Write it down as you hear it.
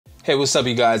Hey, what's up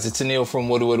you guys? It's Anil from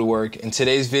Woodwork. In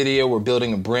today's video, we're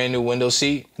building a brand new window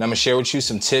seat, and I'm gonna share with you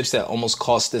some tips that almost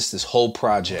cost us this whole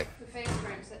project. The face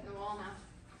frame's hitting the wall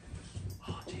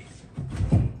now. Oh,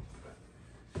 jeez.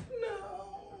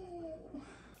 No.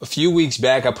 A few weeks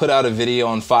back, I put out a video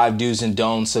on 5 do's and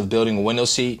don'ts of building a window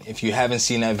seat. If you haven't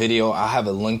seen that video, I'll have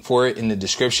a link for it in the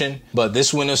description. But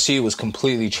this window seat was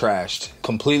completely trashed.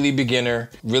 Completely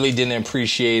beginner. Really didn't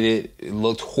appreciate it. It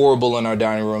looked horrible in our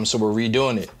dining room, so we're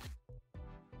redoing it.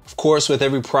 Of course, with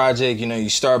every project, you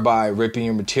start by ripping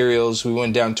your materials. We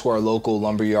went down to our local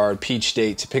lumberyard, Peach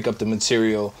State, to pick up the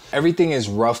material. Everything is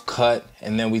rough cut,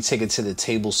 and then we take it to the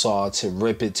table saw to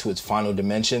rip it to its final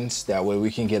dimensions. That way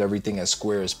we can get everything as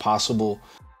square as possible.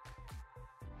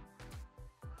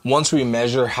 Once we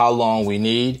measure how long we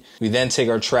need, we then take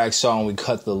our track saw and we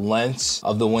cut the lengths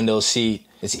of the window seat.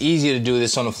 It's easier to do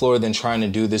this on the floor than trying to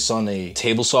do this on a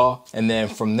table saw. And then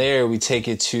from there, we take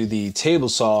it to the table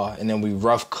saw and then we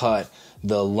rough cut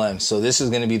the length. So this is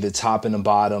going to be the top and the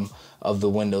bottom of the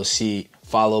window seat,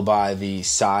 followed by the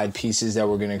side pieces that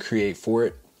we're going to create for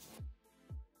it.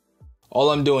 All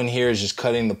I'm doing here is just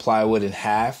cutting the plywood in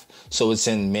half so it's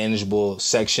in manageable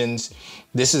sections.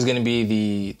 This is going to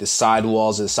be the side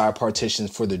walls, the side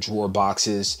partitions for the drawer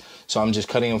boxes. So I'm just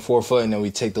cutting them 4 foot and then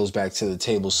we take those back to the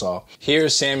table saw. Here,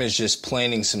 Sam is just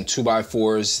planing some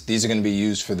 2x4s. These are going to be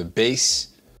used for the base.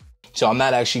 So I'm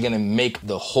not actually going to make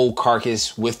the whole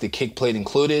carcass with the kick plate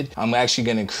included. I'm actually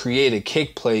going to create a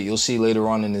kick plate, you'll see later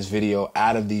on in this video,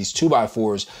 out of these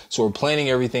 2x4s. So we're planing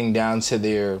everything down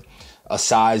to a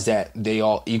size that they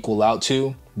all equal out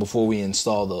to before we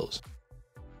install those.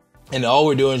 And all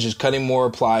we're doing is just cutting more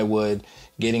plywood,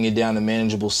 getting it down to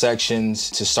manageable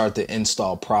sections to start the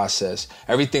install process.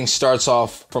 Everything starts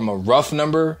off from a rough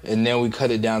number and then we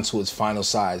cut it down to its final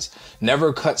size.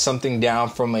 Never cut something down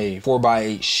from a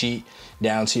 4x8 sheet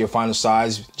down to your final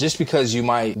size, just because you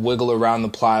might wiggle around the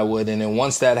plywood, and then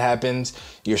once that happens,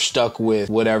 you're stuck with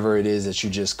whatever it is that you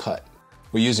just cut.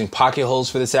 We're using pocket holes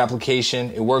for this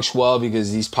application. It works well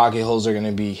because these pocket holes are going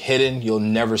to be hidden. You'll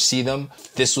never see them.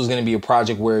 If this was going to be a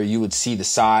project where you would see the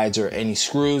sides or any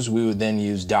screws, we would then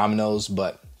use dominoes,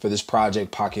 but for this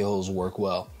project, pocket holes work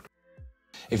well.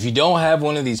 If you don't have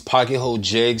one of these pocket hole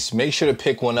jigs, make sure to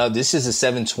pick one up. This is a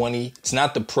 720. It's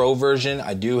not the pro version.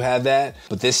 I do have that,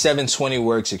 but this 720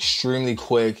 works extremely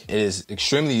quick. It is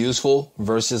extremely useful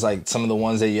versus like some of the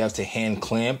ones that you have to hand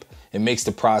clamp. It makes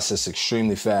the process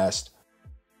extremely fast.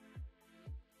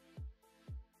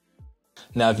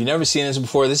 Now, if you've never seen this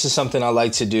before, this is something I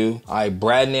like to do. I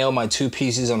brad nail my 2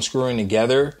 pieces I'm screwing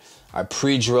together. I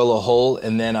pre-drill a hole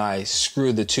and then I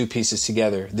screw the 2 pieces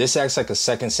together. This acts like a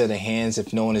second set of hands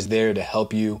if no one is there to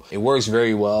help you. It works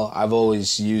very well. I've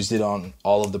always used it on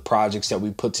all of the projects that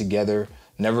we put together.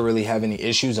 Never really have any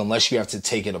issues unless you have to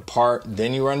take it apart.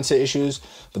 Then you run into issues,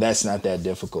 but that's not that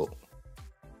difficult.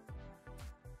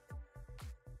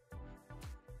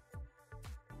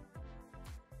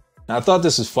 Now, I thought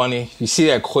this was funny. You see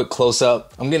that quick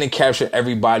close-up? I'm gonna capture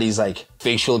everybody's like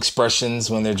facial expressions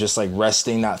when they're just like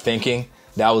resting, not thinking.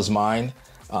 That was mine.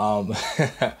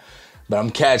 But I'm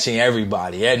catching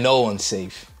everybody. Yeah, no one's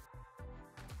safe.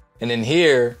 And then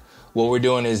here, what we're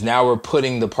doing is now we're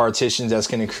putting the partitions that's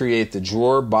gonna create the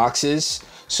drawer boxes.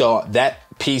 So that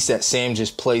piece that Sam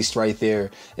just placed right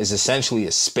there is essentially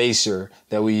a spacer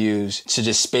that we use to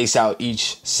just space out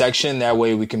each section. That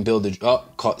way we can build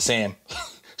caught Sam.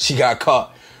 She got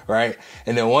caught, right?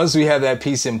 And then once we have that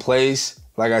piece in place,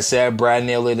 like I said, brad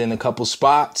nail it in a couple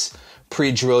spots,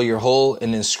 pre-drill your hole,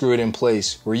 and then screw it in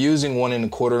place. We're using 1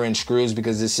 1/4 inch screws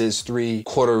because this is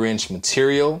 3/4 inch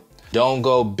material. Don't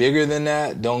go bigger than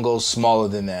that. Don't go smaller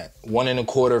than that. 1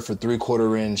 1/4 for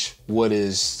 3/4 inch wood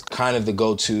is kind of the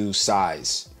go-to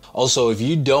size. Also, if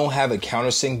you don't have a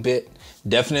countersink bit,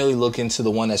 definitely look into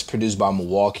the one that's produced by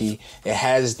Milwaukee. It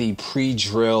has the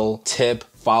pre-drill tip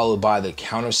followed by the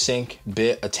countersink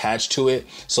bit attached to it.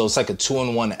 So it's like a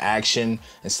 2-in-1 action.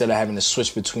 Instead of having to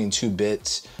switch between 2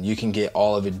 bits, you can get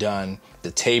all of it done, the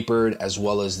tapered as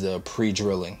well as the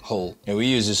pre-drilling hole. And we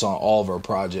use this on all of our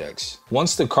projects.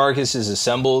 Once the carcass is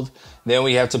assembled, then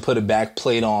we have to put a back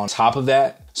plate on top of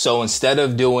that. So instead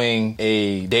of doing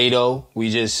a dado, we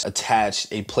just attach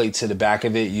a plate to the back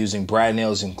of it using brad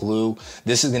nails and glue.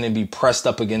 This is going to be pressed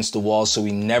up against the wall, so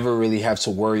we never really have to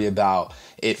worry about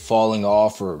it falling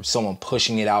off or someone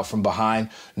pushing it out from behind,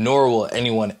 nor will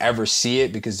anyone ever see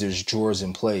it because there's drawers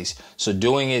in place. So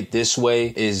doing it this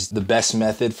way is the best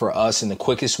method for us and the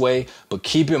quickest way, but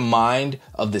keep in mind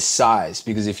of the size,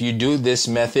 because if you do this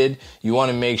method, you want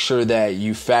to make sure that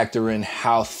you factor in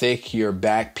how thick your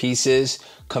back piece is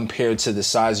compared to the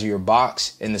size of your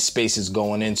box and the space it's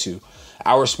going into.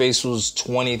 Our space was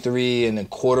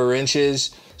 23¼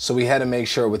 inches. So we had to make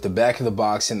sure with the back of the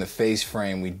box and the face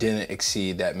frame, we didn't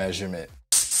exceed that measurement.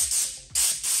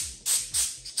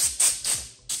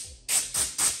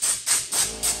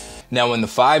 Now in the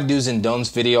 5 do's and don'ts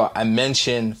video, I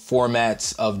mentioned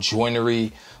formats of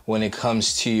joinery when it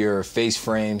comes to your face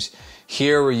frames.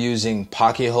 Here we're using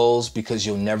pocket holes because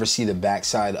you'll never see the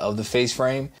backside of the face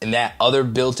frame. And that other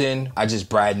built-in, I just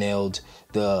brad nailed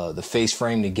the face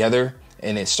frame together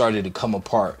and it started to come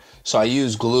apart. So I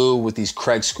use glue with these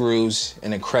Craig screws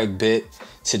and a Craig bit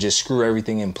to just screw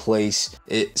everything in place.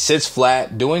 It sits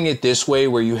flat. Doing it this way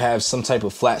where you have some type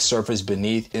of flat surface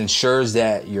beneath ensures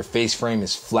that your face frame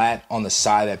is flat on the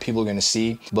side that people are gonna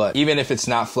see. But even if it's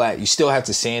not flat, you still have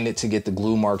to sand it to get the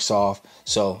glue marks off.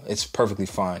 So it's perfectly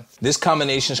fine. This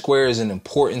combination square is an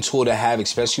important tool to have,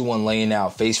 especially when laying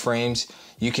out face frames.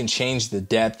 You can change the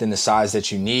depth and the size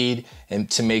that you need and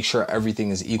to make sure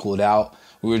everything is equaled out.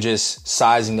 We were just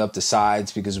sizing up the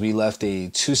sides because we left a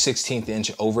 2/16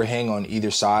 inch overhang on either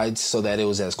side so that it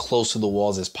was as close to the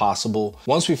walls as possible.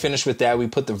 Once we finished with that, we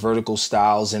put the vertical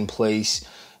stiles in place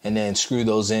and then screw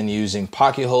those in using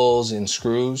pocket holes and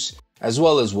screws, as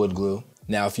well as wood glue.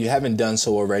 Now, if you haven't done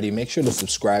so already, make sure to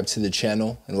subscribe to the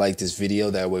channel and like this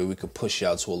video. That way we could push it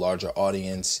out to a larger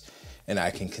audience and I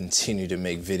can continue to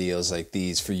make videos like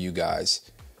these for you guys.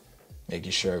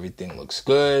 Making sure everything looks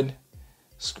good.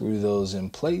 Screw those in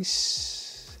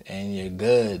place and you're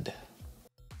good.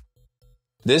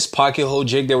 This pocket hole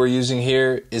jig that we're using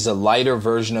here is a lighter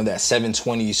version of that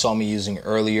 720 you saw me using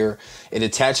earlier. It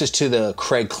attaches to the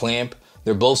Craig clamp.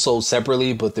 They're both sold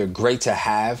separately, but they're great to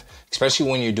have,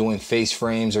 especially when you're doing face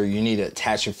frames or you need to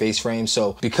attach your face frame.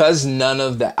 So because none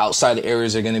of the outside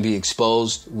areas are going to be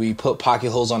exposed, we put pocket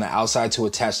holes on the outside to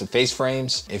attach the face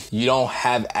frames. If you don't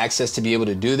have access to be able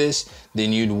to do this,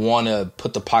 then you'd want to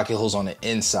put the pocket holes on the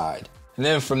inside. And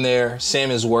then from there,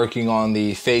 Sam is working on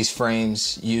the face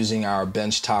frames using our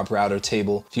benchtop router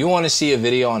table. If you want to see a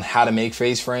video on how to make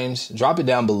face frames, drop it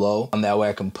down below. That way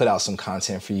I can put out some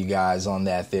content for you guys on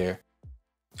that there.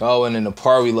 Oh, and in the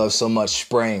part we love so much,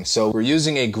 spraying. So we're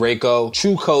using a Graco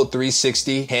True Coat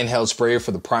 360 handheld sprayer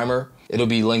for the primer. It'll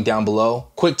be linked down below.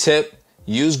 Quick tip,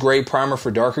 use gray primer for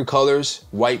darker colors,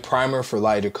 white primer for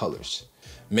lighter colors.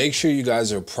 Make sure you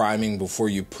guys are priming before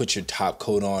you put your top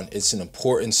coat on. It's an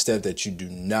important step that you do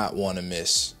not want to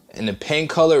miss. And the paint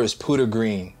color is Puder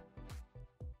Green.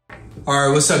 All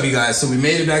right, what's up you guys? So we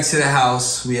made it back to the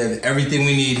house. We have everything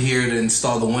we need here to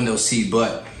install the window seat,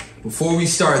 but before we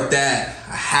start that,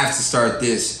 I have to start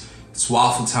this. It's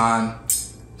waffle time.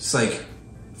 It's like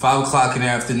 5 o'clock in the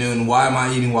afternoon. Why am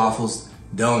I eating waffles?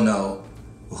 Don't know.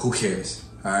 Well, who cares?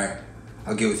 All right,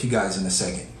 I'll get with you guys in a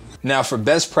second. Now for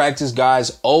best practice,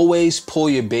 guys, always pull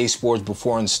your baseboards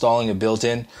before installing a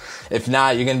built-in. If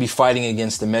not, you're gonna be fighting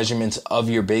against the measurements of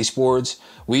your baseboards.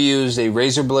 We used a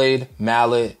razor blade,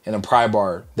 mallet, and a pry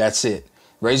bar. That's it.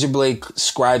 Razor blade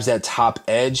scribes that top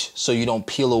edge so you don't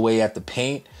peel away at the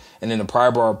paint. And then the pry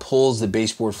bar pulls the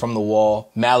baseboard from the wall.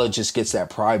 Mallet just gets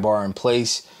that pry bar in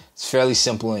place. It's fairly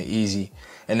simple and easy.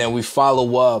 And then we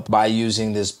follow up by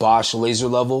using this Bosch laser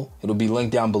level. It'll be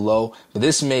linked down below. But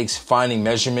this makes finding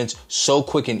measurements so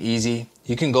quick and easy.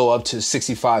 You can go up to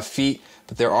 65 feet,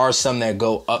 but there are some that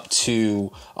go up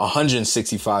to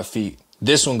 165 feet.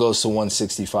 This one goes to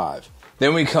 165.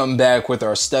 Then we come back with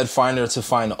our stud finder to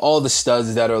find all the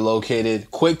studs that are located.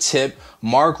 Quick tip,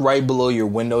 mark right below your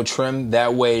window trim.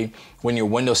 That way, when your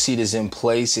window seat is in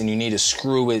place and you need to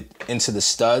screw it into the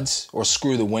studs or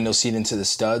screw the window seat into the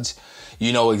studs,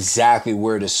 you know exactly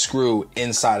where to screw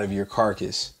inside of your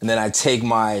carcass. And then I take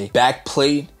my back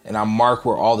plate and I mark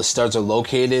where all the studs are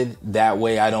located. That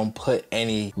way I don't put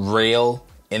any rail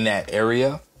in that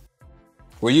area.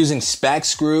 We're using spack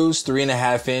screws,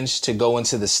 3.5 inch to go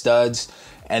into the studs,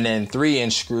 and then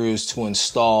 3-inch screws to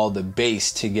install the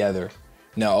base together.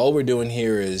 Now all we're doing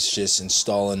here is just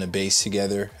installing the base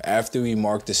together. After we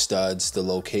mark the studs, the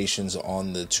locations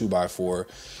on the 2x4,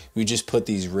 we just put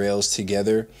these rails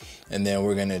together, and then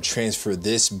we're gonna transfer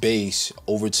this base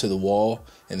over to the wall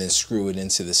and then screw it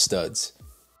into the studs.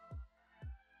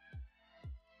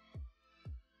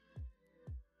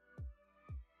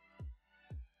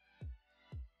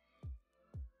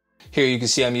 Here you can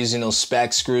see I'm using those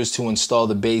spack screws to install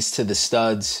the base to the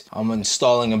studs. I'm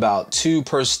installing about 2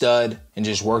 per stud and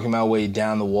just working my way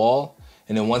down the wall.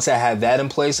 And then once I have that in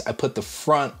place, I put the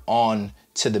front on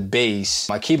to the base.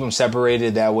 I keep them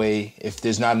separated, that way if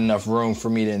there's not enough room for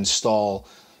me to install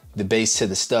the base to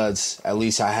the studs, at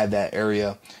least I have that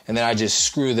area. And then I just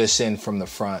screw this in from the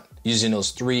front using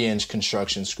those 3-inch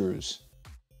construction screws.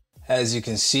 As you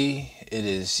can see, it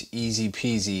is easy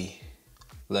peasy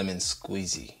lemon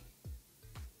squeezy.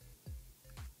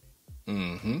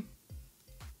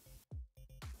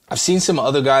 I've seen some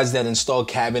other guys that install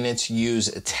cabinets use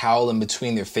a towel in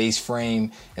between their face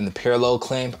frame and the parallel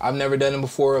clamp. I've never done it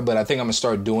before, but I think I'm gonna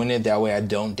start doing it. That way I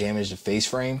don't damage the face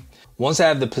frame. Once I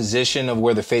have the position of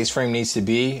where the face frame needs to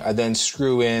be, I then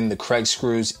screw in the Craig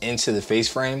screws into the face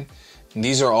frame. And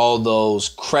these are all those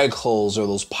Craig holes or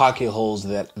those pocket holes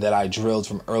that I drilled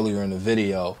from earlier in the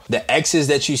video. The X's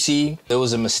that you see, there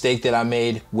was a mistake that I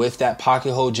made with that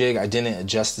pocket hole jig. I didn't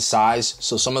adjust the size.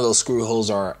 So some of those screw holes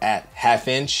are at 1/2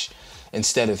 inch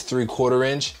instead of 3/4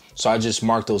 inch. So I just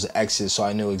marked those X's so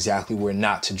I knew exactly where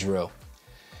not to drill.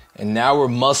 And now we're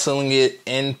muscling it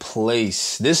in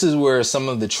place. This is where some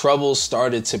of the troubles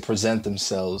started to present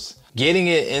themselves. Getting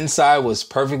it inside was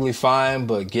perfectly fine,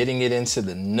 but getting it into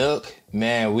the nook,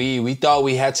 man, we thought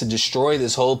we had to destroy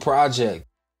this whole project.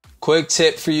 Quick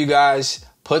tip for you guys,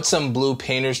 put some blue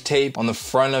painter's tape on the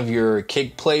front of your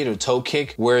kick plate or toe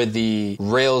kick where the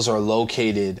rails are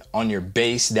located on your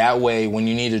base. That way, when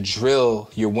you need to drill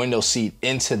your window seat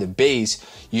into the base,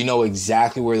 you know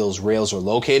exactly where those rails are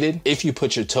located if you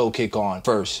put your toe kick on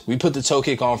first. We put the toe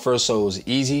kick on first so it was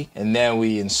easy, and then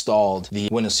we installed the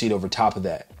window seat over top of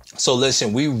that. So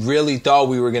listen, we really thought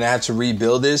we were gonna have to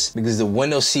rebuild this because the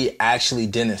window seat actually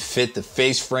didn't fit. The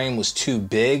face frame was too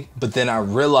big, but then I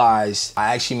realized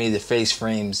I actually made the face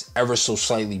frames ever so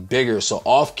slightly bigger. So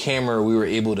off camera, we were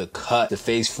able to cut the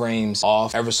face frames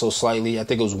off ever so slightly. I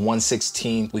think it was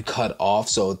 1/16 we cut off,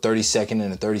 so a 32nd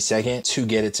and a 32nd to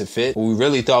get it to fit. But we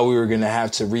really thought we were gonna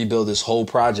have to rebuild this whole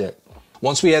project.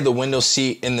 Once we had the window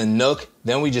seat in the nook,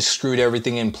 then we just screwed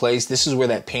everything in place. This is where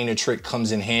that painter trick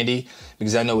comes in handy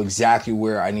because I know exactly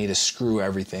where I need to screw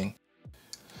everything.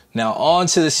 Now on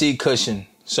to the seat cushion.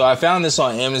 So I found this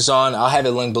on Amazon. I'll have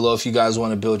it linked below if you guys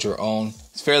want to build your own.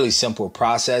 It's a fairly simple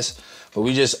process, but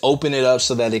we just open it up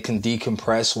so that it can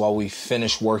decompress while we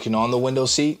finish working on the window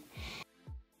seat.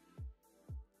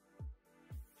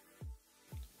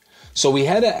 So we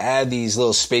had to add these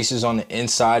little spaces on the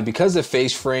inside because the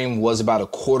face frame was about a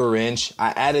 1/4 inch.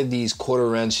 I added these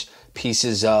 1/4 inch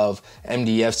pieces of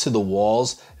MDF to the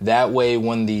walls. That way,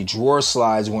 when the drawer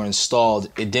slides were installed,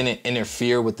 it didn't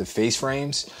interfere with the face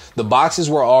frames. The boxes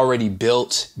were already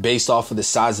built based off of the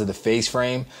size of the face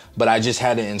frame, but I just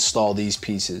had to install these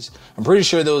pieces. I'm pretty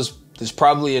sure there's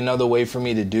probably another way for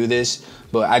me to do this,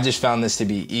 but I just found this to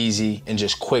be easy and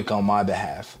just quick on my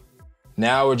behalf.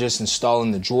 Now we're just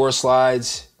installing the drawer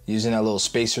slides, using that little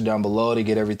spacer down below to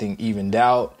get everything evened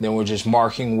out. Then we're just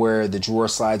marking where the drawer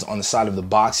slides on the side of the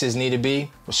boxes need to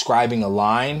be. We're scribing a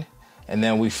line, and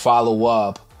then we follow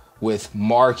up with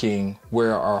marking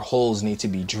where our holes need to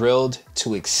be drilled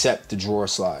to accept the drawer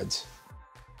slides.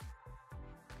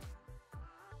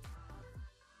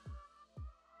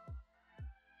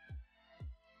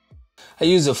 I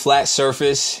used a flat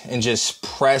surface and just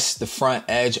pressed the front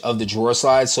edge of the drawer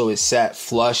slide so it sat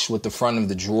flush with the front of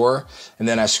the drawer, and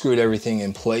then I screwed everything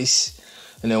in place.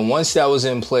 And then once that was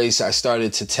in place, I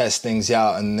started to test things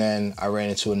out, and then I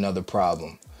ran into another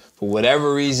problem. For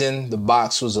whatever reason, the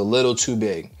box was a little too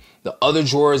big. The other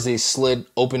drawers, they slid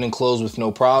open and closed with no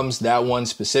problems. That one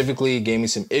specifically gave me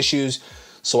some issues.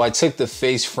 So I took the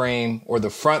face frame or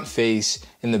the front face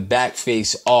and the back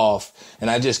face off, and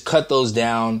I just cut those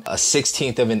down a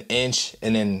 1/16 of an inch,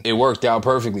 and then it worked out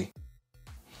perfectly.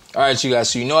 All right, you guys,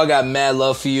 so you know I got mad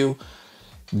love for you.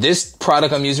 This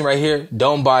product I'm using right here,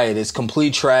 don't buy it. It's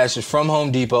complete trash. It's from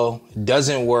Home Depot. It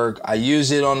doesn't work. I use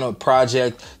it on a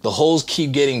project. The holes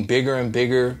keep getting bigger and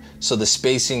bigger, so the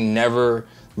spacing never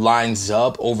lines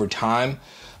up over time.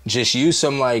 Just use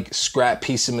some like scrap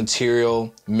piece of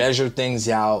material, measure things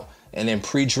out, and then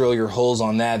pre-drill your holes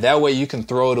on that. That way you can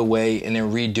throw it away and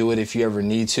then redo it if you ever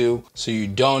need to. So you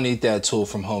don't need that tool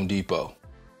from Home Depot.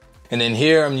 And then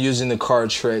here I'm using the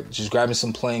card trick, just grabbing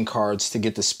some plain cards to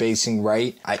get the spacing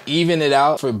right. I even it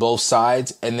out for both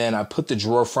sides, and then I put the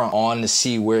drawer front on to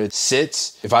see where it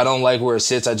sits. If I don't like where it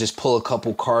sits, I just pull a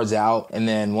couple cards out, and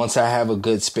then once I have a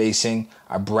good spacing,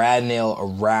 I brad nail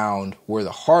around where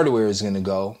the hardware is gonna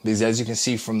go, because as you can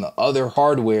see from the other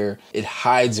hardware, it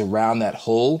hides around that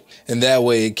hole, and that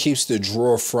way it keeps the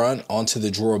drawer front onto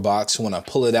the drawer box. So when I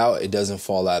pull it out, it doesn't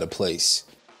fall out of place.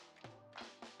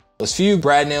 Those few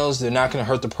brad nails, they're not gonna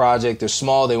hurt the project. They're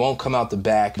small, they won't come out the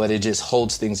back, but it just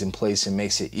holds things in place and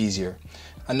makes it easier.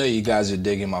 I know you guys are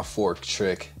digging my fork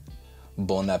trick.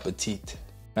 Bon appetit.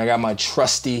 I got my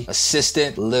trusty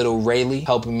assistant, little Rayleigh,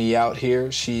 helping me out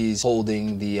here. She's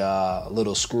holding the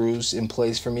little screws in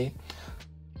place for me.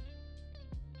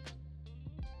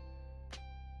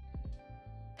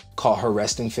 Call her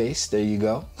resting face, there you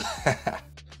go.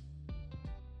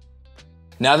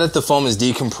 Now that the foam is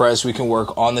decompressed, we can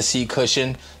work on the seat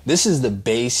cushion. This is the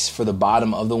base for the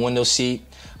bottom of the window seat.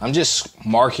 I'm just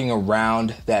marking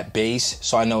around that base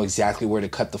so I know exactly where to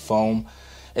cut the foam.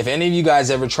 If any of you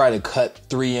guys ever try to cut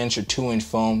 3-inch or 2-inch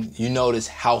foam, you notice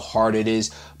how hard it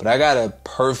is. But I got a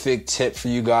perfect tip for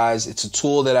you guys. It's a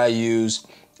tool that I use.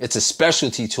 It's a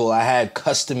specialty tool I had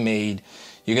custom made.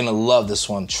 You're gonna love this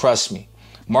one, trust me.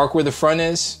 Mark where the front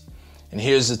is, and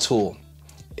here's the tool.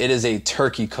 It is a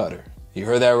turkey cutter. You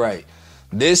heard that right.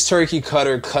 This turkey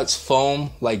cutter cuts foam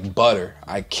like butter.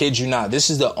 I kid you not. This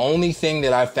is the only thing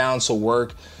that I found to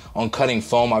work on cutting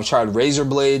foam. I've tried razor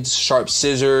blades, sharp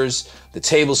scissors, the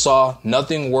table saw.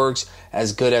 Nothing works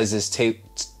as good as this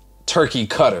turkey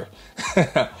cutter.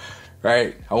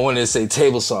 Right? I wanted to say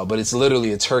table saw, but it's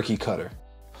literally a turkey cutter.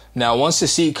 Now, once the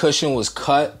seat cushion was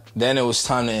cut, then it was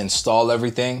time to install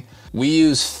everything. We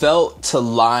use felt to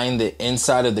line the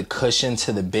inside of the cushion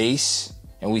to the base,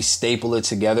 and we staple it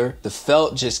together. The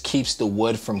felt just keeps the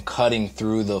wood from cutting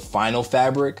through the final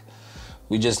fabric.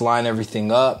 We just line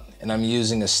everything up, and I'm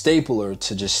using a stapler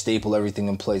to just staple everything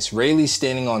in place. Rayleigh's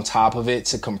standing on top of it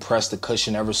to compress the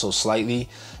cushion ever so slightly.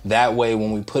 That way,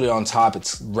 when we put it on top,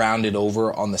 it's rounded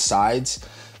over on the sides.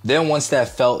 Then once that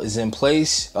felt is in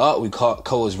place, we caught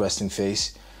Koa's resting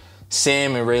face.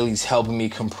 Sam and Rayleigh's helping me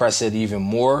compress it even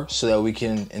more so that we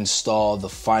can install the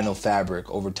final fabric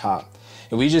over top.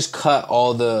 And we just cut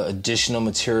all the additional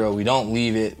material. We don't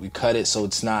leave it. We cut it so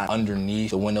it's not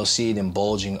underneath the window seat and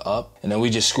bulging up. And then we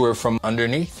just screw it from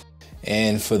underneath.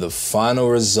 And for the final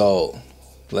result,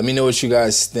 let me know what you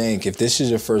guys think. If this is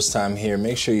your first time here,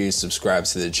 make sure you subscribe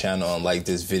to the channel and like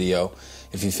this video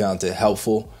if you found it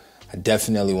helpful. I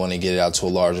definitely want to get it out to a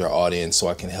larger audience so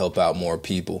I can help out more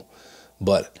people.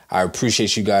 But I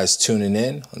appreciate you guys tuning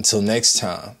in. Until next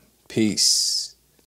time, peace.